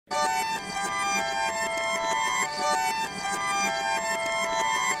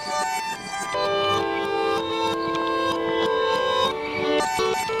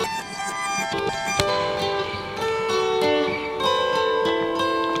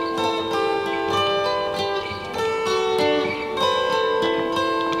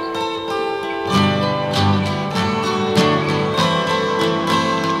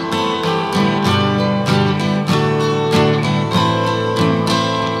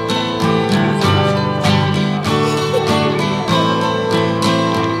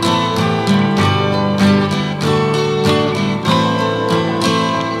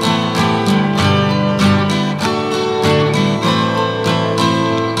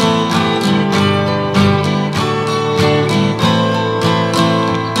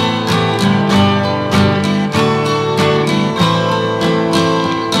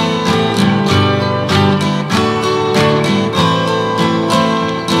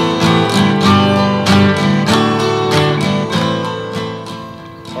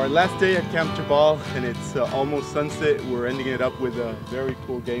last day at Camp Djabal, and it's almost sunset. We're ending it up with a very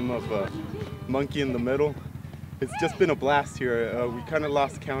cool game of monkey in the middle. It's just been a blast here. We kind of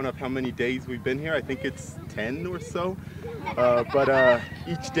lost count of how many days we've been here. I think it's 10 or so. But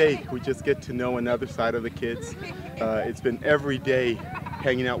each day we just get to know another side of the kids. It's been every day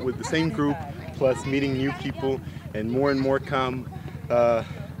hanging out with the same group, plus meeting new people, and more come.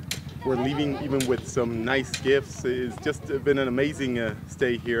 We're leaving even with some nice gifts. It's just been an amazing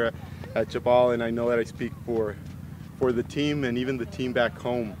stay here at Djabal, and I know that I speak for the team and even the team back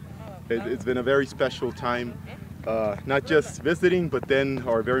home. It's been a very special time, not just visiting, but then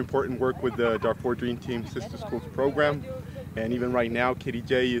our very important work with the Darfur Dream Team Sister Schools program. And even right now, Kitty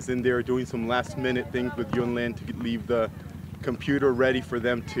J is in there doing some last minute things with Yunlin to leave the computer ready for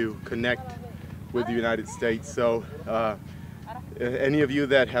them to connect with the United States. So any of you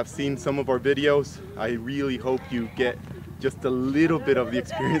that have seen some of our videos, I really hope you get just a little bit of the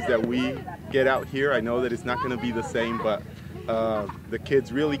experience that we get out here. I know that it's not going to be the same, but the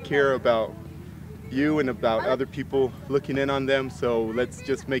kids really care about you and about other people looking in on them. So let's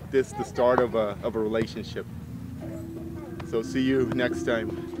just make this the start of a relationship. So see you next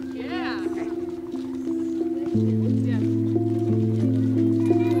time. Yeah.